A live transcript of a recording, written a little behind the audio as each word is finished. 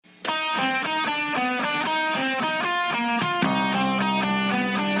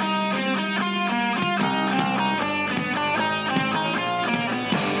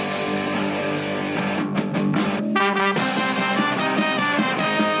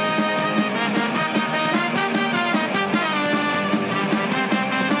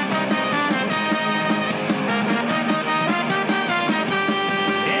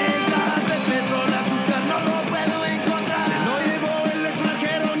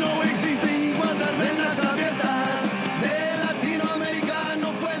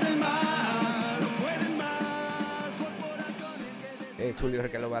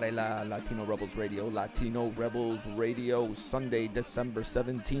Varela, Latino Rebels Radio. Latino Rebels Radio, Sunday, December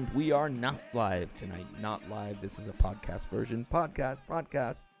 17th. We are not live tonight. Not live. This is a podcast version.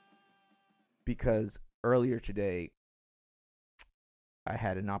 Podcast. Because earlier today, I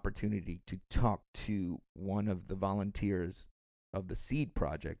had an opportunity to talk to one of the volunteers of the Seed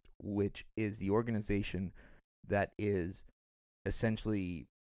Project, which is the organization that is essentially,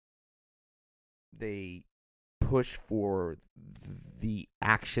 they push for the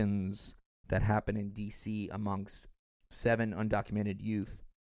actions that happen in D.C. amongst 7 undocumented youth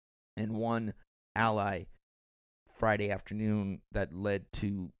and 1 ally Friday afternoon that led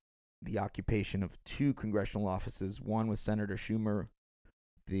to the occupation of 2 congressional offices. One was Senator Schumer,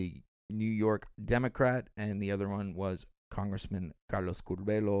 the New York Democrat, and the other one was Congressman Carlos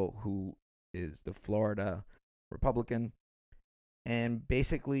Curbelo, who is the Florida Republican. And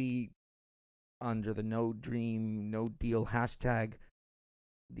basically, under the No Dream, No Deal hashtag,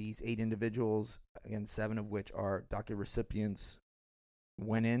 these 8 individuals, again, 7 of which are DACA recipients,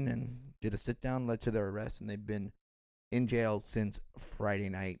 went in and did a sit-down, led to their arrest, and they've been in jail since Friday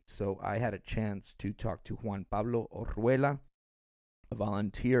night. So I had a chance to talk to Juan Pablo Orjuela, a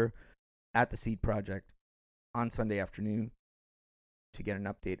volunteer at the Seed Project, on Sunday afternoon to get an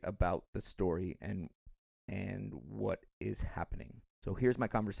update about the story and what is happening. So here's my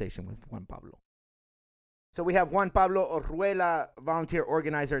conversation with Juan Pablo. So we have Juan Pablo Orjuela, volunteer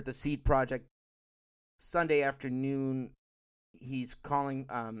organizer at the Seed Project. Sunday afternoon, he's calling.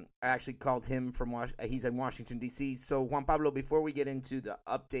 I actually called him from he's in Washington, D.C. So Juan Pablo, before we get into the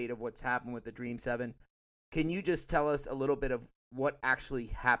update of what's happened with the Dream 7, can you just tell us a little bit of what actually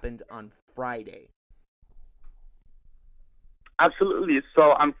happened on Friday? Absolutely.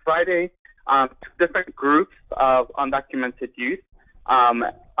 So on Friday, 2 different groups of undocumented youth.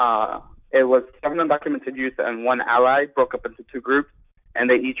 It was 7 undocumented youth and 1 ally broke up into 2 groups, and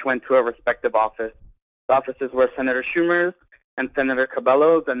they each went to a respective office. The offices were Senator Schumer's and Senator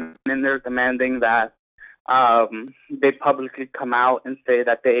Cabello's, and then they're demanding that they publicly come out and say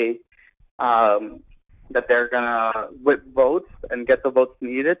that that they're gonna whip votes and get the votes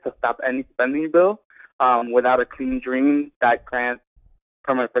needed to stop any spending bill without a clean dream that grants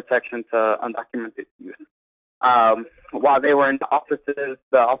permanent protection to undocumented youth. While they were in the officers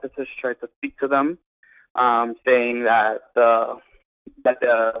tried to speak to them, saying that the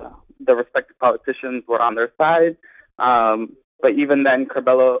respective politicians were on their side. But even then,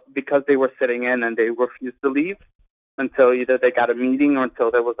 Curbelo, because they were sitting in and they refused to leave until either they got a meeting or until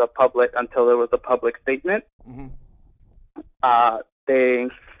there was a public statement. Mm-hmm.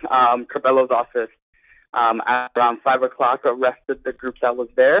 Curbelo's office at around 5:00 arrested the group that was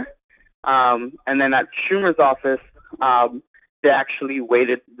there. And then at Schumer's office, they actually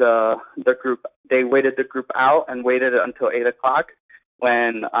waited the group. They waited the group out and waited until 8:00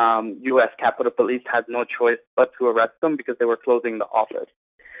 when U.S. Capitol Police had no choice but to arrest them because they were closing the office.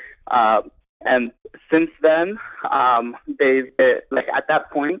 And since then, at that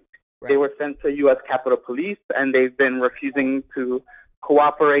point, they were sent to U.S. Capitol Police, and they've been refusing to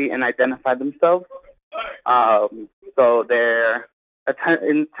cooperate and identify themselves. So they're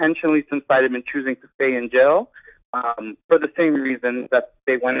intentionally, since they've been choosing to stay in jail for the same reason that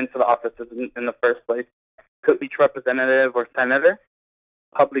they went into the offices in the first place. To each representative or senator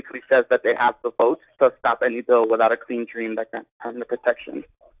publicly says that they have the votes to stop any bill without a clean dream that grants permanent protection.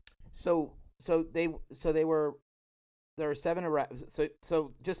 So there are 7 arrests.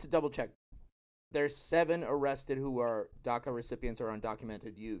 So just to double check, there's 7 arrested who are DACA recipients or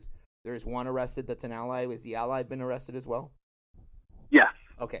undocumented youth. There's 1 arrested that's an ally. Has the ally been arrested as well? Yes.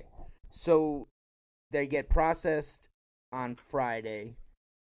 Okay. So they get processed on Friday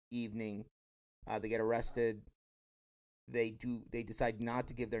evening. They get arrested. They decide not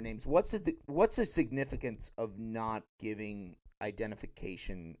to give their names. What's the significance of not giving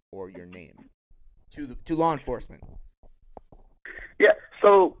identification or your name to law enforcement? Yeah.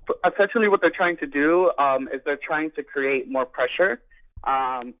 So essentially, what they're trying to do is they're trying to create more pressure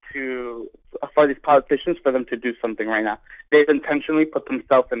for these politicians for them to do something right now. They've intentionally put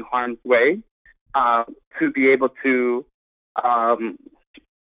themselves in harm's way to be able to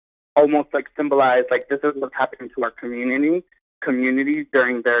almost like symbolize like this is what's happening to our community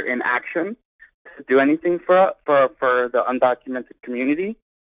during their inaction to do anything for the undocumented community.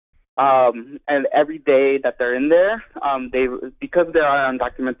 And every day that they're in there, because there are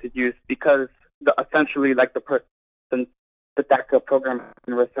undocumented youth, because essentially like the DACA program has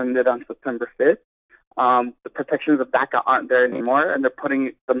been rescinded on September 5th, the protections of DACA aren't there anymore, and they're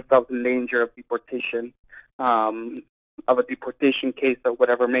putting themselves in danger of deportation, of a deportation case or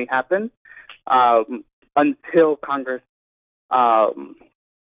whatever may happen, until Congress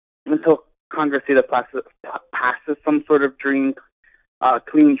until Congress either passes some sort of Clean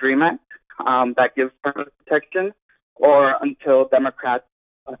Dream Act that gives permanent protection, or until Democrats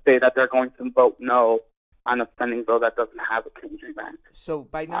say that they're going to vote no on a spending bill that doesn't have a Clean Dream Act. So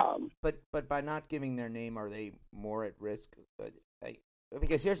by not, but by not giving their name, are they more at risk?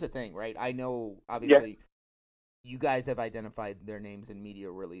 Because here's the thing, right? I know obviously you guys have identified their names in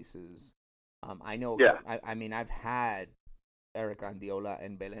media releases. I know. Yeah. I mean, I've had Eric Andiola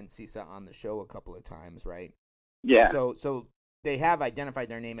and Belen Sisa on the show a couple of times, right? Yeah. So they have identified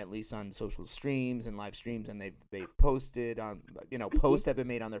their name at least on social streams and live streams, and they've posted on, posts have been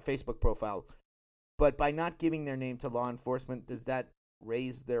made on their Facebook profile. But by not giving their name to law enforcement, does that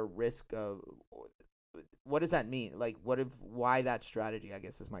raise their risk of? What does that mean? Like, why that strategy? I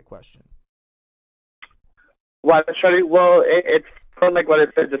guess is my question. Why the strategy? Well, it's sort of like what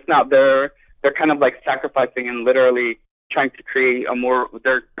it said just now. They're kind of like sacrificing and literally trying to create a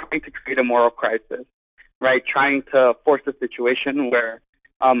moral crisis, right? Trying to force a situation where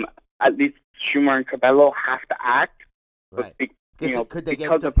at least Schumer and Cabello have to act. Right. Could they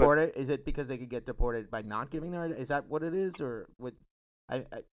get deported? Is it because they could get deported by not giving their? Is that what it is, or would?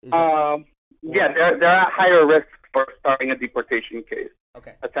 Yeah, they're at higher risk for starting a deportation case.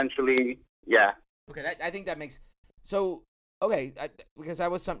 Okay. Essentially, yeah. Okay, I think that makes so. Okay, because I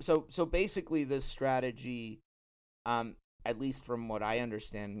was so basically this strategy, at least from what I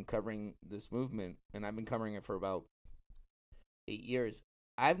understand, covering this movement, and I've been covering it for about 8 years.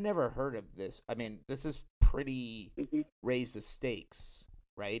 I've never heard of this. I mean, this is pretty raise the stakes,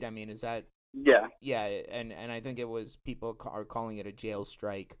 right? I mean, is that? Yeah. Yeah, and I think it was people are calling it a jail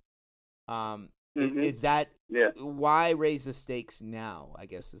strike. Is that why raise the stakes now? I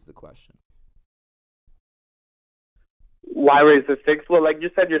guess is the question. Why raise the stakes? Well, like you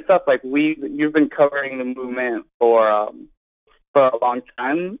said yourself, like you've been covering the movement for a long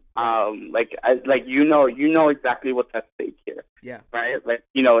time. You know exactly what's at stake here. Yeah. Right. Like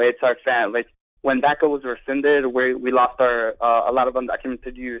it's our fan. Like when DACA was rescinded, we lost our a lot of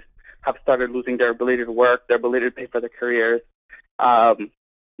undocumented youth have started losing their ability to work, their ability to pay for their careers,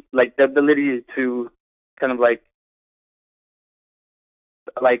 like the ability to kind of like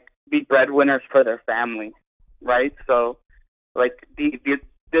be breadwinners for their family, right? So like this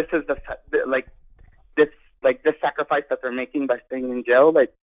sacrifice that they're making by staying in jail,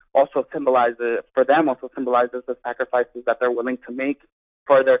 like also symbolizes the sacrifices that they're willing to make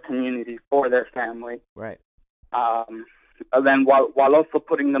for their community, for their family. Right. And then while also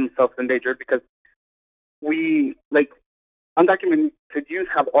putting themselves in danger, because undocumented youth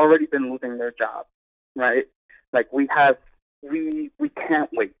have already been losing their jobs, right? Like we can't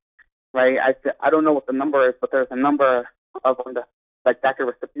wait, right? I don't know what the number is, but there's a number of DACA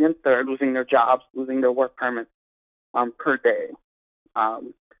recipients that are losing their jobs, losing their work permits per day.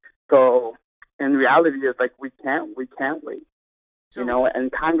 So in reality, it's like we can't wait,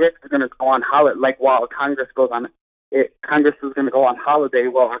 And Congress is going to go on holiday. Like while Congress is going to go on holiday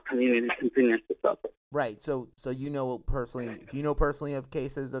while our community continues to suffer. Right. So do you know personally of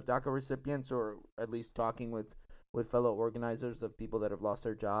cases of DACA recipients, or at least talking with fellow organizers of people that have lost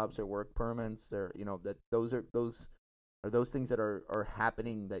their jobs or work permits, or that those things that are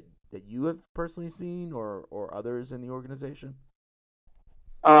happening that you have personally seen or others in the organization?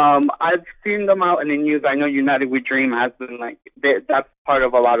 I've seen them out in the news. I know United We Dream has been that's part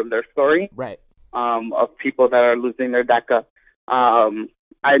of a lot of their story. Right. Of people that are losing their DACA.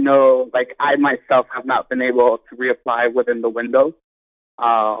 I know, I myself have not been able to reapply within the window.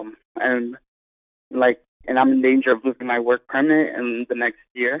 And I'm in danger of losing my work permit in the next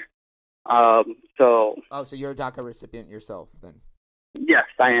year. So you're a DACA recipient yourself then? Yes,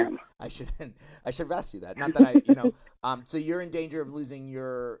 I am. I should have asked you that. Not that so you're in danger of losing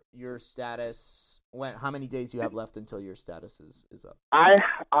your status. How many days do you have left until your status is up?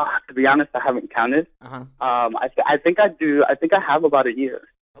 To be honest, I haven't counted. I think I do. I think I have about a year.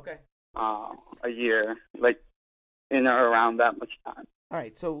 Okay. A year, in or around that much time. All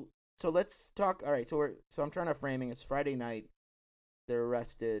right. So let's talk. All right. So I'm trying to framing. It's Friday night. They're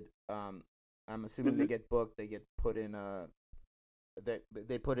arrested. I'm assuming they get booked. They get put in a.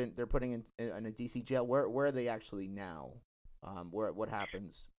 They're putting in a DC jail. Where are they actually now? What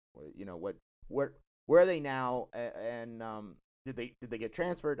happens? Where are they now? And did they get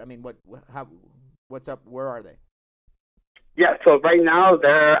transferred? I mean, what's up? Where are they? Yeah, so right now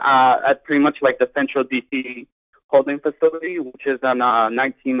they're at pretty much the Central DC holding facility, which is on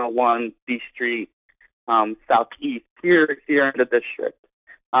 1901 D Street Southeast here in the district,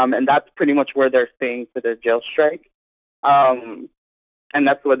 and that's pretty much where they're staying for their jail strike, and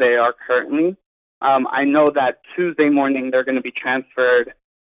that's where they are currently. I know that Tuesday morning they're going to be transferred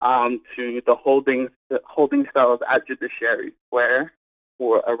to the holding cells at Judiciary Square,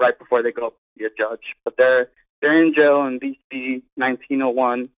 right before they go to see a judge. But they're in jail in DC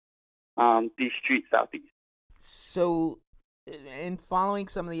 1901, D Street Southeast. So, in following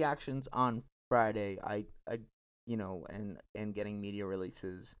some of the actions on Friday, I and getting media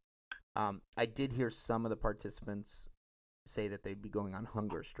releases, I did hear some of the participants say that they'd be going on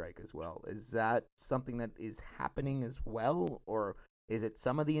hunger strike as well. Is that something that is happening as well, or is it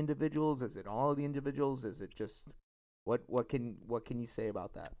some of the individuals? Is it all of the individuals? Is it just what can you say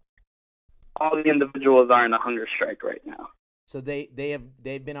about that? All the individuals are in a hunger strike right now. So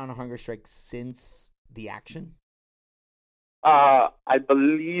they've been on a hunger strike since the action? I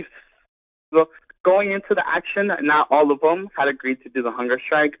believe so. Going into the action, not all of them had agreed to do the hunger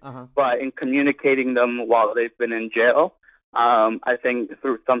strike, but in communicating them while they've been in jail, I think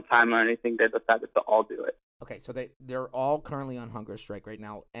through some time or anything, they decided to all do it. Okay, so they're all currently on hunger strike right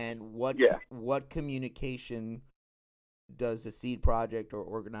now. And what communication does the Seed Project or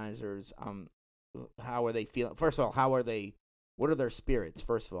organizers, how are they feeling? First of all, what are their spirits,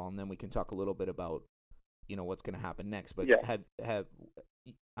 first of all, and then we can talk a little bit about, what's going to happen next. But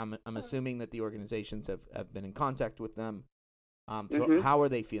I'm assuming that the organizations have been in contact with them. So how are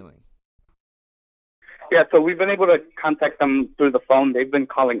they feeling? Yeah, so we've been able to contact them through the phone. They've been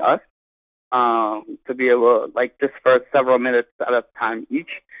calling us to be able to, just for several minutes at a time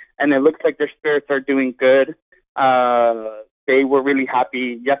each. And it looks like their spirits are doing good. They were really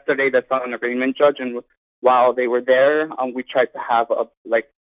happy. Yesterday, they saw an arraignment judge, and while they were there, we tried to have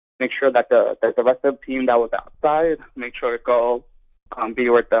make sure that the rest of the team that was outside, make sure to go be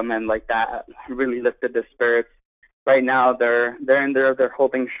with them, and that really lifted their spirits. Right now, they're in there, they're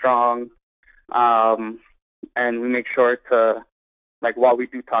holding strong, and we make sure to, while we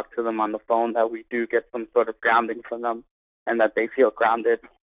do talk to them on the phone, that we do get some sort of grounding from them, and that they feel grounded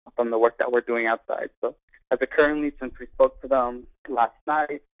from the work that we're doing outside. So as of currently, since we spoke to them last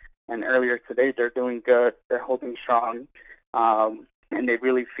night and earlier today, they're doing good, they're holding strong, and they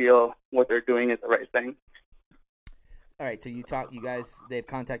really feel what they're doing is the right thing. All right, so they've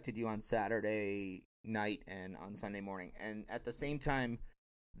contacted you on Saturday night and on Sunday morning, and at the same time,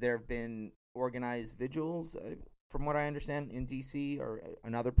 there have been organized vigils, from what I understand, in DC or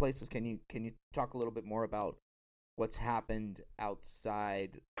in other places. Can you talk a little bit more about what's happened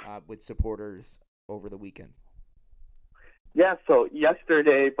outside with supporters over the weekend? Yeah, so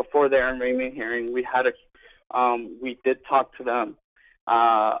yesterday before the arraignment hearing, we did talk to them.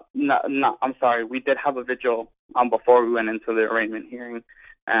 We did have a vigil before we went into the arraignment hearing,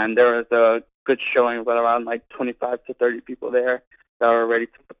 and there was a good showing of around 25 to 30 people there that were ready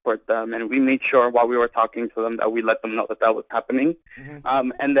to support them, and we made sure while we were talking to them that we let them know that was happening.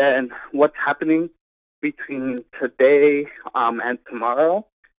 And then what's happening between today and tomorrow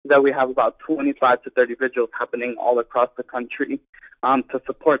is that we have about 25 to 30 vigils happening all across the country to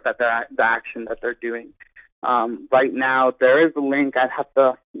support the action that they're doing. Right now, there is a link. I'd have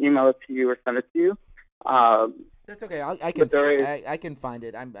to email it to you or send it to you. That's okay. I can find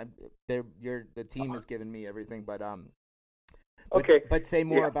it. The team has given me everything, but okay. But say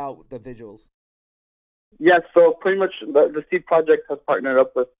more about the vigils. Yeah. So pretty much, the Seed Project has partnered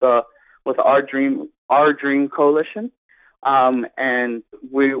up with Our Dream Coalition, and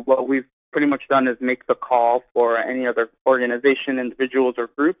what we've pretty much done is make the call for any other organization, individuals, or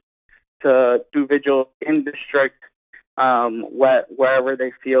groups to do vigils in district, wherever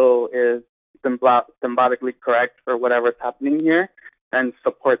they feel is symbolically correct for whatever's happening here, and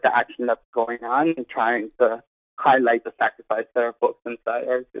support the action that's going on and trying to highlight the sacrifice that are both inside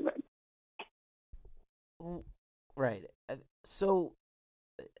our argument. Right. So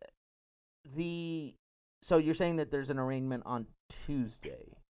you're saying that there's an arraignment on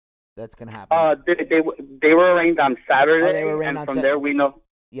Tuesday that's going to happen? They were arraigned on Saturday, they were arraigned and from there we know.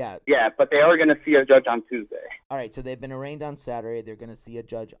 Yeah. Yeah, but they are going to see a judge on Tuesday. All right, so they've been arraigned on Saturday. They're going to see a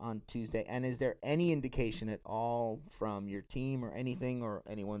judge on Tuesday. And is there any indication at all from your team or anything or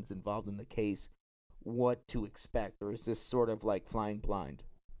anyone's involved in the case what to expect? Or is this sort of like flying blind?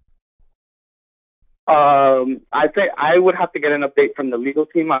 I think I would have to get an update from the legal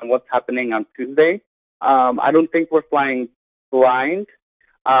team on what's happening on Tuesday. I don't think we're flying blind,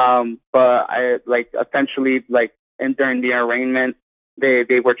 but essentially during the arraignment,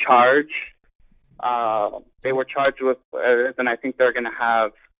 they were charged. They were charged with, and I think they're going to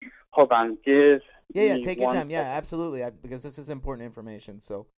have. Hold on, take your time. Yeah, absolutely, because this is important information.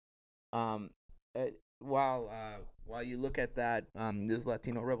 So, while you look at that, this is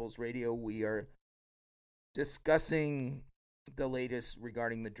Latino Rebels Radio. We are discussing the latest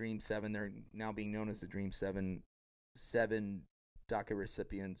regarding the Dream 7. They're now being known as the Dream 7 DACA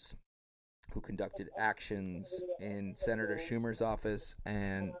recipients who conducted actions in Senator Schumer's office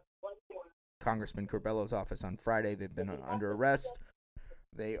and Congressman Curbello's office on Friday. They've been under arrest.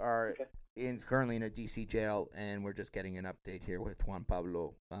 They are currently in a D.C. jail, and we're just getting an update here with Juan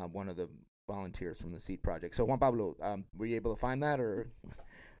Pablo, one of the volunteers from the Seed Project. So, Juan Pablo, were you able to find that, or?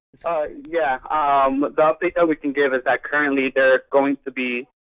 Yeah. The update that we can give is that currently they're going to be,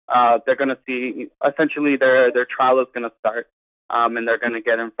 they're going to see, essentially their trial is going to start, and they're going to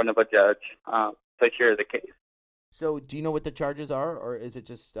get in front of a judge to hear the case. So, do you know what the charges are, or is it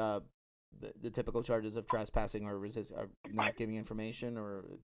just the typical charges of trespassing or not giving information, or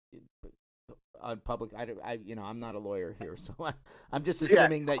on public? I'm not a lawyer here, so I'm just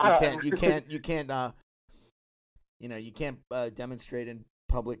assuming that you can't demonstrate in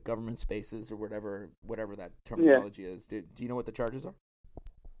public government spaces or whatever that terminology is. Do you know what the charges are?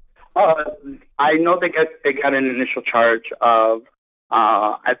 I know they got an initial charge of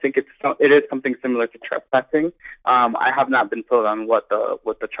I think it is something similar to trespassing. I have not been told on what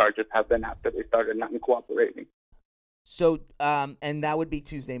the charges have been after they started not cooperating. So and that would be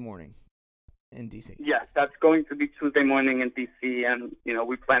Tuesday morning in DC. Yes, that's going to be Tuesday morning in DC, and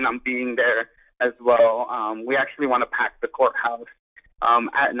we plan on being there as well. We actually want to pack the courthouse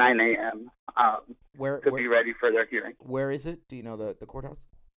at 9 a.m. To be ready for their hearing. Where is it? Do you know the courthouse?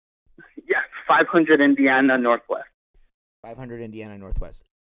 Yes, 500 Indiana Northwest. 500 Indiana Northwest.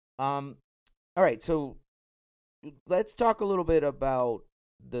 All right, so let's talk a little bit about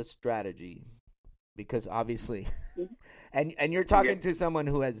the strategy, because obviously, and you're talking to someone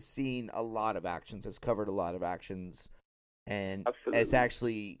who has seen a lot of actions, has covered a lot of actions, and has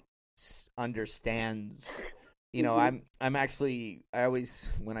actually understands. I'm actually, I always,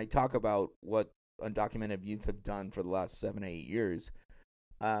 when I talk about what undocumented youth have done for the last 7-8 years,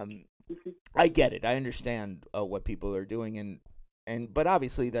 I get it. I understand what people are doing, but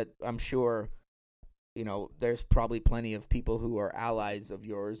obviously that I'm sure, there's probably plenty of people who are allies of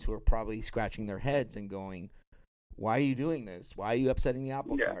yours who are probably scratching their heads and going, "Why are you doing this? Why are you upsetting the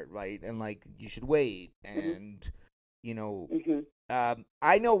apple cart?" Right? And you should wait. And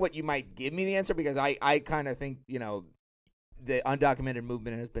I know what you might give me the answer, because I kind of think the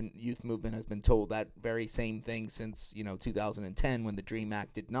undocumented youth movement has been told that very same thing since 2010, when the DREAM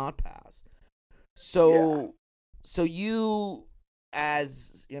Act did not pass. So you,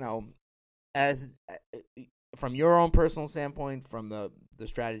 as from your own personal standpoint, from the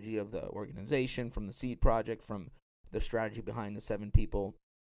strategy of the organization, from the Seed Project, from the strategy behind the 7 people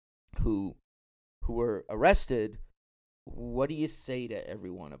who were arrested, what do you say to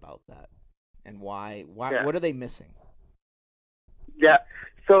everyone about that, and why? What are they missing? Yeah.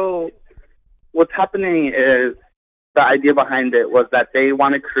 So what's happening is, the idea behind it was that they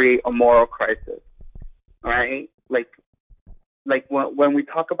want to create a moral crisis, right? Like when we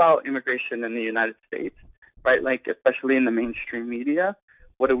talk about immigration in the United States, right? Especially in the mainstream media,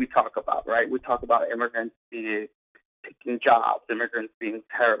 what do we talk about, right? We talk about immigrants taking jobs, immigrants being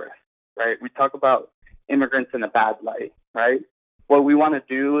terrorists, right? We talk about immigrants in a bad light, right? What we wanted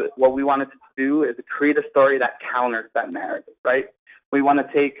to do is create a story that counters that narrative, right? We want to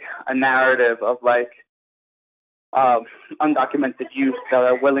take a narrative of undocumented youth that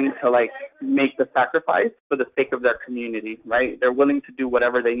are willing to make the sacrifice for the sake of their community, right? They're willing to do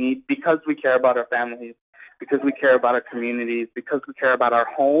whatever they need because we care about our families, because we care about our communities, because we care about our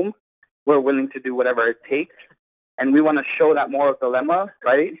home. We're willing to do whatever it takes, and we want to show that moral dilemma,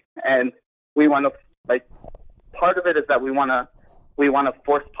 right? And we want to part of it is that we want to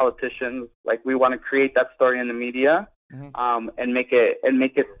force politicians, we want to create that story in the media. And make it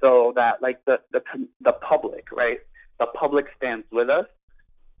so that the public, right? The public stands with us,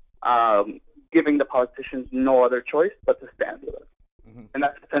 giving the politicians no other choice but to stand with us. And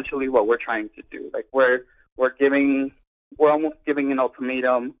that's essentially what we're trying to do. We're almost giving an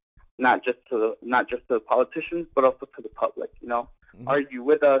ultimatum, not just to the politicians, but also to the public. Are you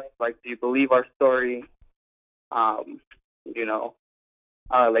with us? Do you believe our story? And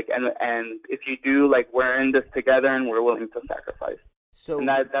if you do, we're in this together, and we're willing to sacrifice. So, and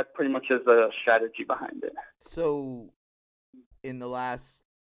that pretty much is the strategy behind it. So, in the last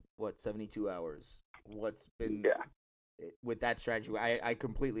 72 hours, what's been with that strategy? I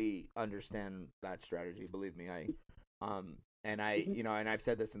completely understand that strategy. Believe me, and I've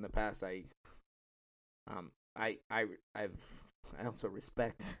said this in the past. I also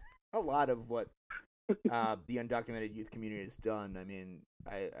respect a lot of what the undocumented youth community has done. I mean,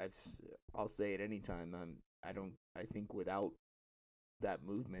 I'll say it anytime. I think without that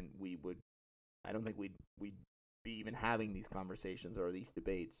movement, I don't think we'd be even having these conversations or these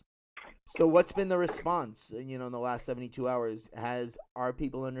debates. So what's been the response? In the last 72 hours, are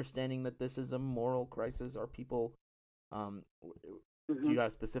people understanding that this is a moral crisis? Are people, do you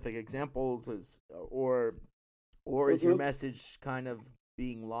have specific examples, or is your message kind of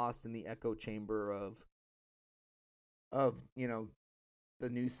being lost in the echo chamber of the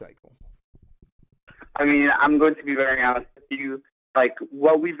news cycle? I mean, I'm going to be very honest with you. Like,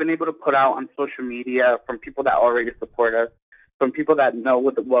 what we've been able to put out on social media from people that already support us, from people that know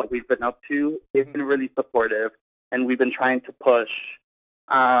what we've been up to, they've been really supportive, and we've been trying to push.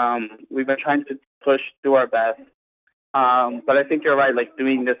 We've been trying to push, do our best. But I think you're right, like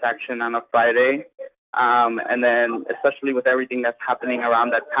doing this action on a Friday, and then especially with everything that's happening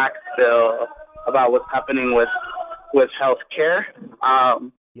around that tax bill, about what's happening with healthcare.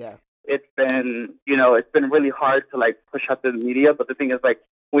 Yeah. It's been really hard to like push out to the media. But the thing is, like,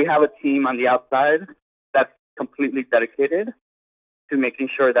 we have a team on the outside that's completely dedicated to making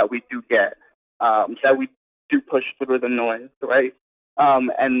sure that we do push through the noise, right?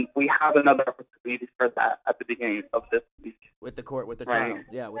 And we have another opportunity for that at the beginning of this week. With the right. trial.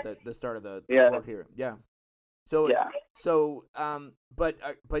 Yeah, with the start of the court hearing. Yeah.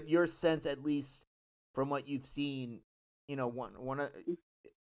 But your sense, at least from what you've seen,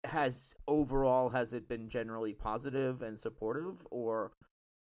 has it been generally positive and supportive? Or,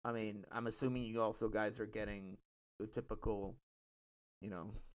 I mean, I'm assuming you also guys are getting the typical,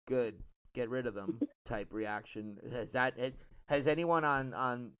 good, get rid of them type reaction. Has anyone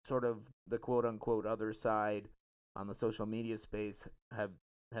on sort of the quote unquote other side on the social media space have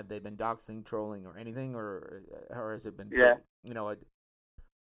they been doxing, trolling, or anything, or has it been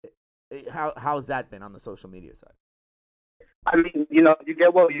how's that been on the social media side? I mean, you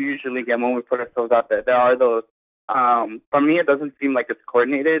get what you usually get when we put ourselves out there. There are those. For me, it doesn't seem like it's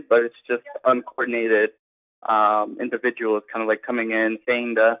coordinated, but it's just uncoordinated individuals kind of like coming in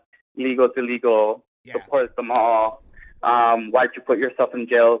saying the illegal is illegal, support them all. Why'd you put yourself in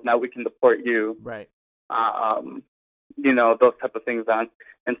jail? Now we can deport you. Right. Those type of things on,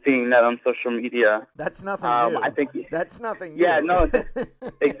 and seeing that on social media. That's nothing new. I think that's nothing new. Yeah, no,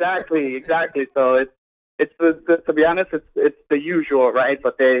 exactly. So it's to be honest, it's the usual, right?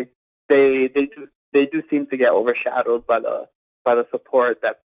 But they do seem to get overshadowed by the support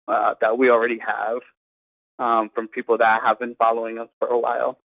that we already have from people that have been following us for a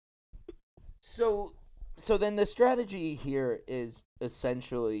while. So then the strategy here is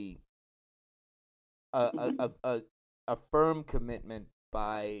essentially a firm commitment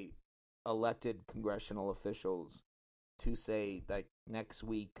by elected congressional officials to say that next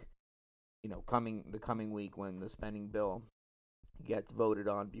week, the coming week when the spending bill gets voted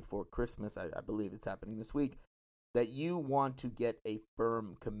on before Christmas, I believe it's happening this week, that you want to get a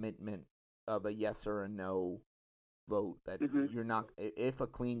firm commitment of a yes or a no vote, that you're not, if a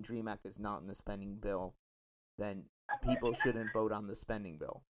Clean Dream Act is not in the spending bill, then people shouldn't vote on the spending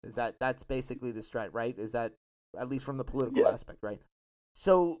bill. That's basically the strat, right? Is that, at least from the political aspect, right?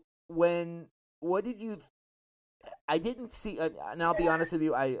 So what did you? I didn't see, and I'll be honest with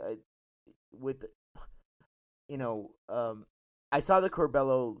you, I saw the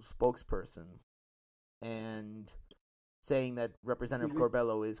Corbello spokesperson and saying that Representative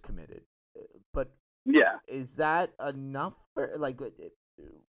Corbello is committed, but is that enough?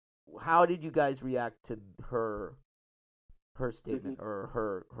 How did you guys react to her statement or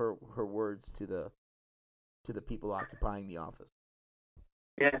her words to the people occupying the office?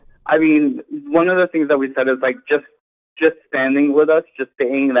 Yeah, I mean, one of the things that we said is like just standing with us, just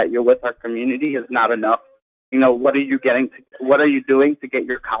saying that you're with our community is not enough. What are you doing to get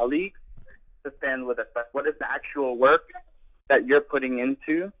your colleagues to stand with us? What is the actual work that you're putting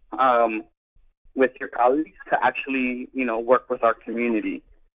into with your colleagues to actually, work with our community?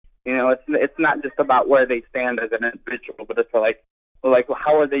 It's not just about where they stand as an individual, but it's like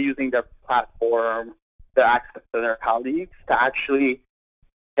how are they using their platform, their access to their colleagues to actually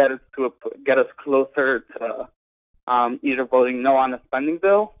get us closer to either voting no on the spending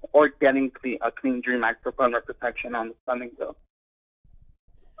bill or getting a Clean Dream Act for gun protection on the spending bill.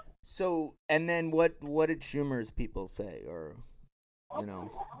 So, and then what did Schumer's people say, or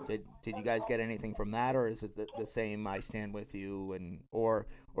did you guys get anything from that, or is it the same? I stand with you, or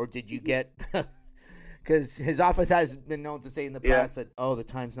did you get? Because his office has been known to say in the past that the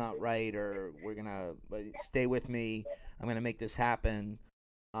time's not right, or we're gonna stay with me. I'm gonna make this happen.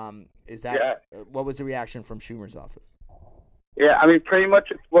 Is that what was the reaction from Schumer's office? Yeah, I mean, pretty much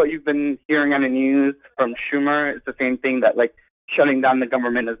it's what you've been hearing on the news from Schumer. It's the same thing, that like shutting down the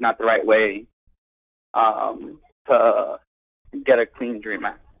government is not the right way to get a Clean Dream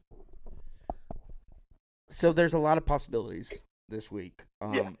Act. So there's a lot of possibilities this week.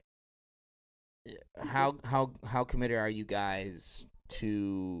 how committed are you guys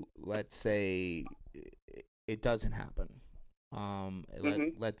to, let's say it doesn't happen?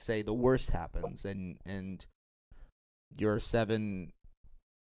 Let's say the worst happens, and your seven,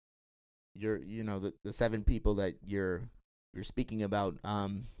 the seven people that you're speaking about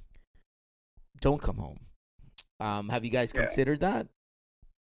don't come home. Have you guys considered that?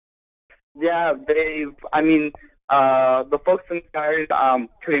 Yeah, the folks inside,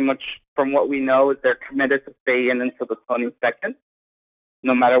 pretty much from what we know, is they're committed to stay in until the 22nd,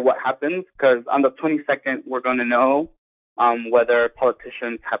 no matter what happens, because on the 22nd, we're going to know whether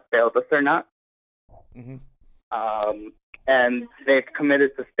politicians have failed us or not. Mm-hmm. And they've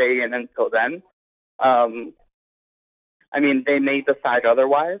committed to stay in until then. They may decide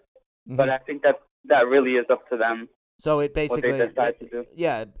otherwise, Mm-hmm. but I think that really is up to them. So it basically, what they decide to do.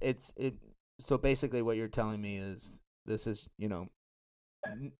 Yeah, So basically, what you're telling me is this is,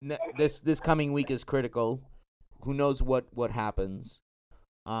 this coming week is critical. Who knows what happens?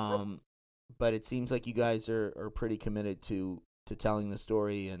 But it seems like you guys are pretty committed to telling the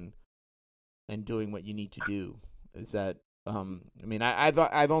story and doing what you need to do. Is that?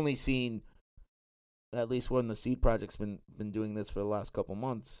 I've only seen, at least when the Seed Project's been doing this for the last couple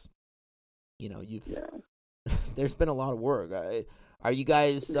months. There's been a lot of work. Are you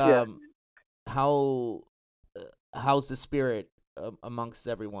guys? How's the spirit amongst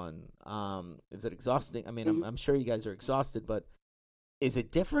everyone? Is it exhausting? I'm sure you guys are exhausted, but is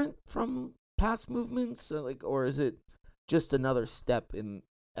it different from past movements, or is it just another step in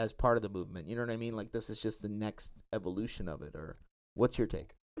as part of the movement? You know what I mean? Like, this is just the next evolution of it, or what's your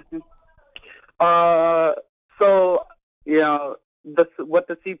take? So what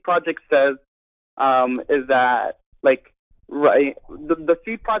the Seed Project says is that, like, right, the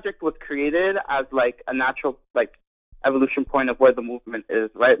Seed Project was created as like a natural, like, evolution point of where the movement is,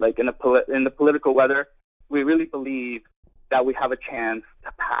 right? Like, in the political weather, we really believe that we have a chance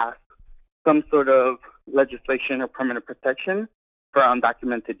to pass some sort of legislation or permanent protection for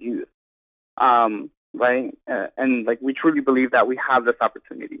undocumented youth, right? And like, we truly believe that we have this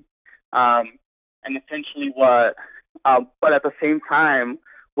opportunity, and essentially but at the same time,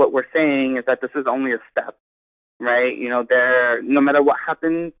 what we're saying is that this is only a step, right? No matter what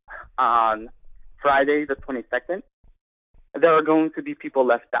happens on Friday, the 22nd, there are going to be people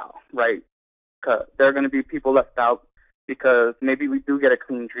left out, right? There are going to be people left out because maybe we do get a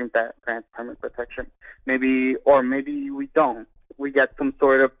clean dream that grants permanent protection. Maybe we don't. We get some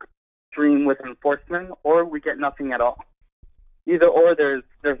sort of dream with enforcement, or we get nothing at all. Either or, there's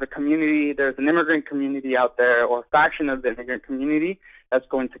a community, there's an immigrant community out there, or a faction of the immigrant community that's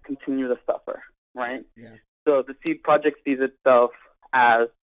going to continue to suffer, right? Yeah. So the Seed Project sees itself as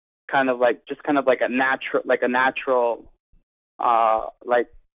kind of like a natural,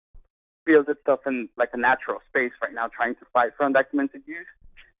 feels itself in like a natural space right now, trying to fight for undocumented youth.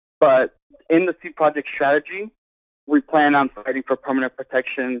 But in the Seed Project strategy, we plan on fighting for permanent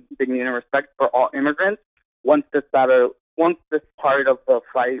protection, dignity, and respect for all immigrants once this part of the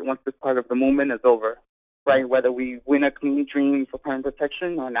fight, once this part of the movement is over, right? Whether we win a clean dream for permanent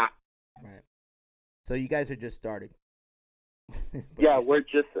protection or not. Right. So you guys are just starting. We're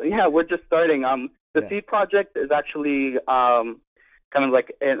just starting. The Seed Project is actually kind of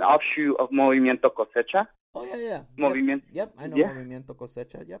like an offshoot of Movimiento Cosecha. Oh yeah. Yep. I know Movimiento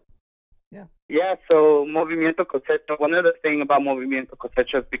Cosecha. Yep. Yeah. Yeah. So Movimiento Cosecha. One of the things about Movimiento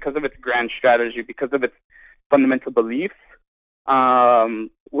Cosecha is because of its grand strategy, because of its fundamental beliefs.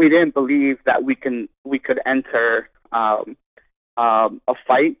 We didn't believe that we could enter a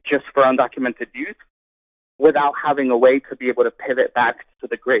fight just for undocumented youth without having a way to be able to pivot back to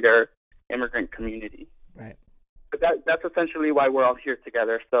the greater immigrant community. Right. But that's essentially why we're all here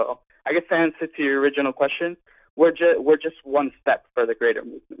together. So I guess to answer to your original question, we're just one step for the greater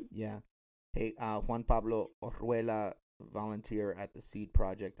movement. Yeah. Hey, Juan Pablo Orjuela, volunteer at the Seed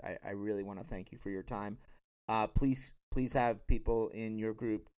Project. I really want to thank you for your time. Please have people in your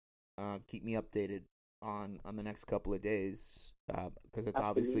group keep me updated on the next couple of days, because it's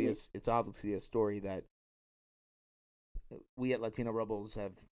obviously a story that we at Latino Rebels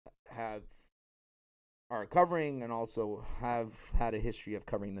are covering, and also have had a history of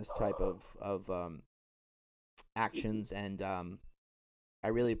covering this type of actions. And I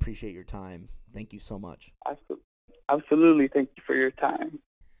really appreciate your time. Thank you so much. Absolutely. Thank you for your time.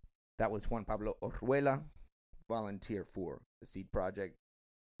 That was Juan Pablo Orjuela, volunteer for the Seed Project.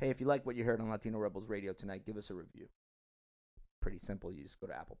 Hey, if you like what you heard on Latino Rebels Radio tonight, give us a review. Pretty simple. You just go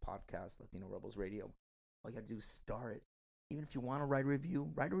to Apple Podcasts, Latino Rebels Radio. All you got to do is star it. Even if you want to write a review.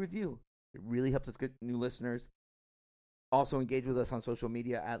 It really helps us get new listeners. Also, engage with us on social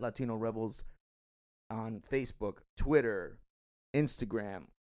media at Latino Rebels on Facebook, Twitter, Instagram,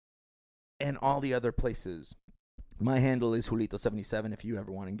 and all the other places. My handle is Julito77. If you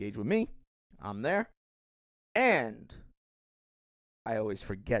ever want to engage with me, I'm there. And I always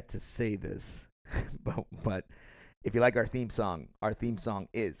forget to say this, but if you like our theme song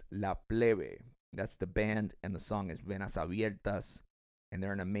is La Plebe. That's the band, and the song is Venas Abiertas, and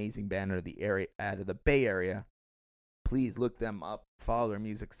they're an amazing band out of the Bay Area. Please look them up, follow their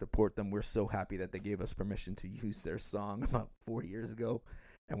music, support them. We're so happy that they gave us permission to use their song about 4 years ago,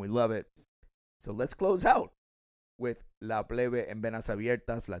 and we love it. So let's close out with La Plebe and Venas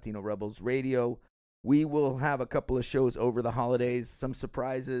Abiertas, Latino Rebels Radio. We will have a couple of shows over the holidays, some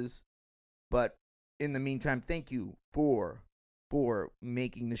surprises, but in the meantime, thank you for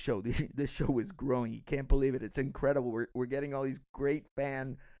making the show. This show is growing. You can't believe it. It's incredible. We're getting all these great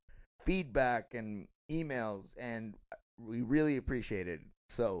fan feedback and emails, and we really appreciate it.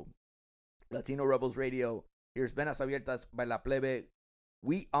 So, Latino Rebels Radio. Here's Venas Abiertas by La Plebe.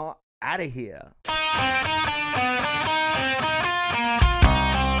 We are out of here.